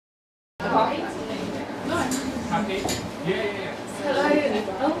happy? Yeah. Hello.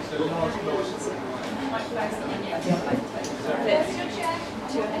 Oh.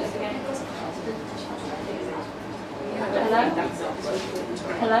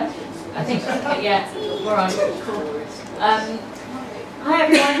 Hello? Hello? I think, yeah, we're on. Cool. Hi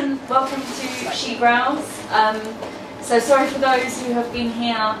everyone, welcome to Grrrowls. So sorry for those who have been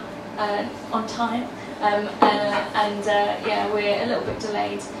here on time, yeah, we're a little bit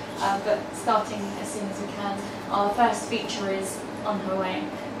delayed, but starting as soon as we can. Our first feature is on her way.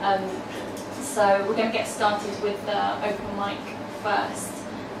 So we're going to get started with the open mic first.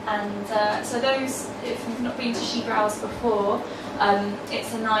 And so those, if you've not been to Grrrowls before,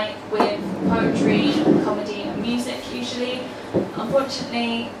 it's a night with poetry, comedy and music usually.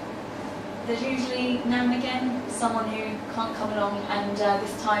 Unfortunately, there's usually now and again someone who can't come along, and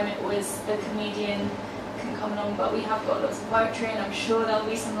this time it was the comedian couldn't come along, but we have got lots of poetry and I'm sure there'll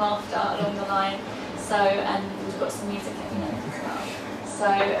be some laughter along the line. So, and we've got some music at the end as well. So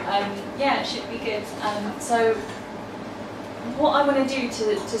yeah, it should be good. So what I want to do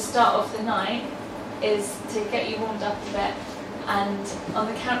to start off the night is to get you warmed up a bit, and on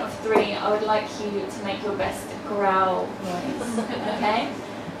the count of 3 I would like you to make your best growl noise. Okay?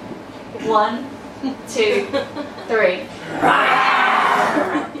 1, 2, 3.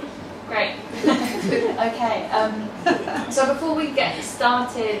 Great. Okay, so before we get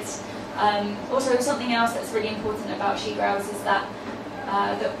started, also something else that's really important about Grrrowls is that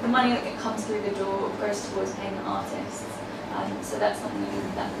the money that comes through the door goes towards paying the artists. So that's something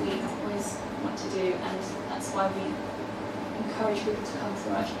that we always want to do, and that's why we encourage people to come so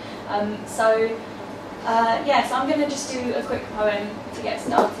much. Yeah, so I'm going to just do a quick poem to get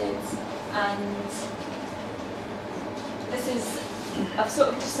started, and this is, I've sort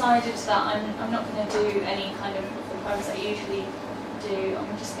of decided that I'm not going to do any kind of the poems I usually do.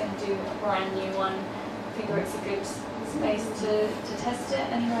 I'm just going to do a brand new one. I figure it's a good space to test it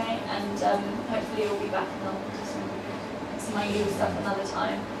anyway, and hopefully we'll be back along to some my usual stuff another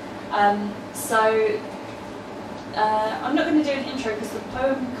time. I'm not going to do an intro because the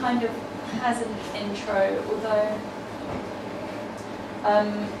poem kind of has an intro, although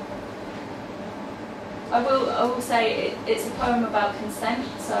I will say it's a poem about consent.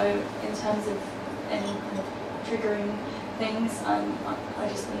 So in terms of any kind of triggering things, I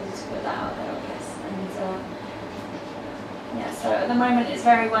just needed to put that out there, I guess. And yeah, so at the moment it's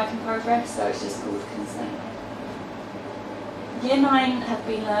very work in progress, so it's just called Consent. Year 9 have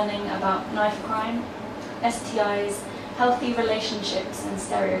been learning about knife crime, STIs, healthy relationships and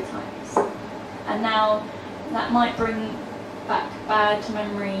stereotypes. And now that might bring back bad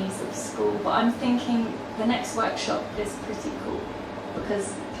memories of school, but I'm thinking the next workshop is pretty cool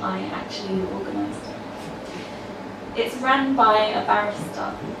because I actually organised it. It's run by a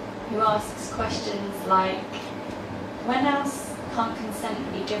barrister who asks questions like, when else can't consent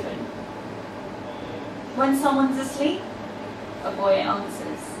be given? When someone's asleep? A boy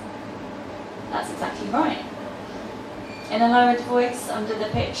answers, that's exactly right. In a lowered voice under the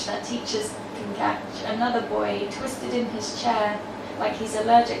pitch that teachers can catch, another boy, twisted in his chair like he's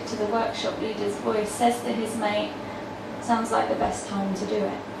allergic to the workshop leader's voice, says to his mate, sounds like the best time to do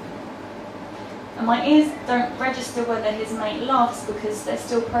it. And my ears don't register whether his mate laughs because they're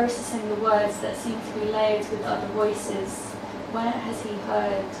still processing the words that seem to be layered with other voices. Where has he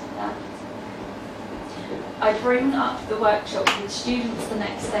heard that? I bring up the workshop with students the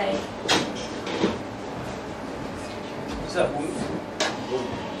next day. What's that one?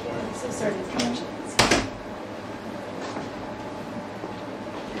 So sorry.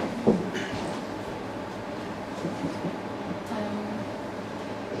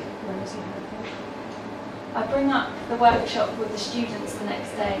 I bring up the workshop with the students the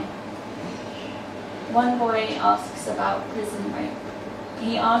next day. One boy asks about prison rape.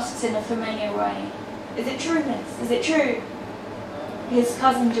 He asks in a familiar way, is it true, miss? Is it true? His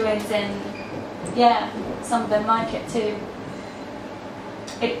cousin joins in. Yeah, some of them like it too.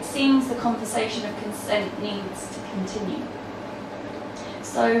 It seems the conversation of consent needs to continue.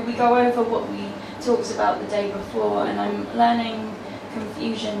 So we go over what we talked about the day before, and I'm learning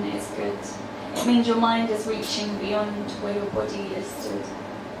confusion is good. It means your mind is reaching beyond where your body is stood.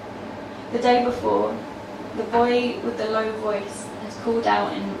 The day before, the boy with the low voice has called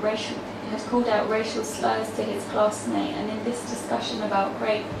out racial slurs to his classmate, and in this discussion about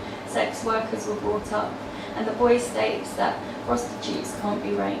rape, sex workers were brought up, and the boy states that prostitutes can't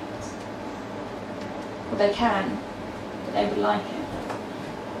be raped. Well, they can, but they would like it.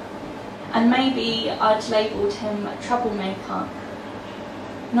 And maybe I'd labelled him a troublemaker,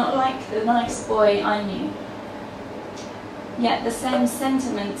 not like the nice boy I knew. Yet the same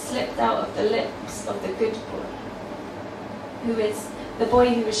sentiment slipped out of the lips of the good boy. who is the boy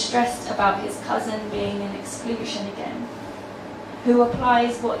who is stressed about his cousin being in exclusion again, who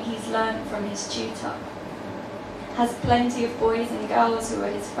applies what he's learned from his tutor, has plenty of boys and girls who are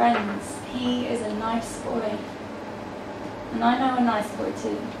his friends. He is a nice boy. And I know a nice boy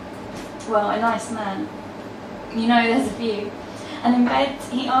too. Well, a nice man. You know, there's a few. And in bed,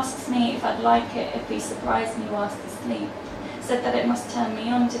 he asks me if I'd like it if he surprised me whilst asleep. Said that it must turn me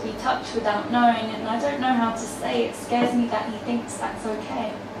on to be touched without knowing, and I don't know how to say it. Scares me that he thinks that's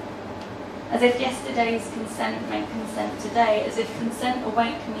okay. As if yesterday's consent meant consent today, as if consent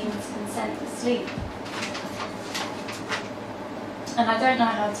awake means consent asleep. And I don't know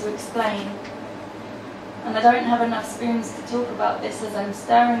how to explain. And I don't have enough spoons to talk about this as I'm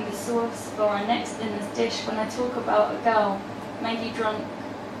stirring the sauce for our next dinner's dish when I talk about a girl, maybe drunk,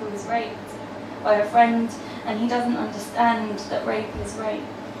 who was raped by a friend, and he doesn't understand that rape is rape.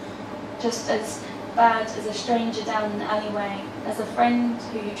 Just as bad as a stranger down the alleyway, as a friend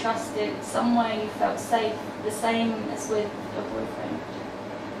who you trusted, somewhere you felt safe, the same as with a boyfriend.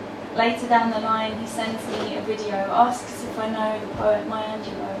 Later down the line, he sends me a video, asks if I know the poet Maya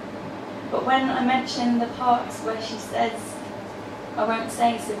Angelou. But when I mention the parts where she says, I won't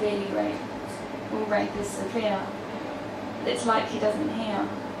say severely raped, all rape is severe, it's like he doesn't hear.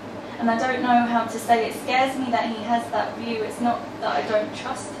 And I don't know how to say it. Scares me that he has that view. It's not that I don't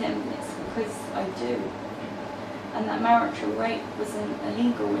trust him, it's because I do. And that marital rape wasn't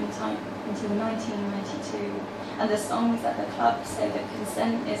illegal until 1992. And the songs at the club say that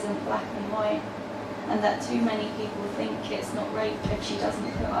consent isn't black and white. And that too many people think it's not rape if she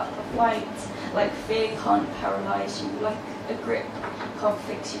doesn't put up a fight. Like fear can't paralyze you, like a grip can't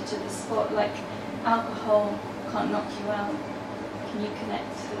fix you to the spot, like alcohol can't knock you out. Can you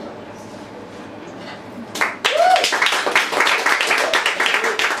connect to the dots?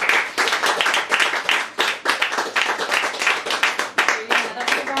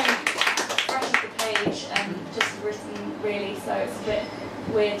 Really, so it's a bit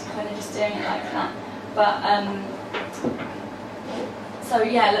weird kind of just doing it like that. But so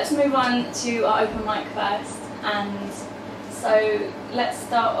yeah, let's move on to our open mic first. And so let's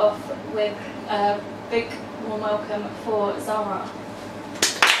start off with a big warm welcome for Zara.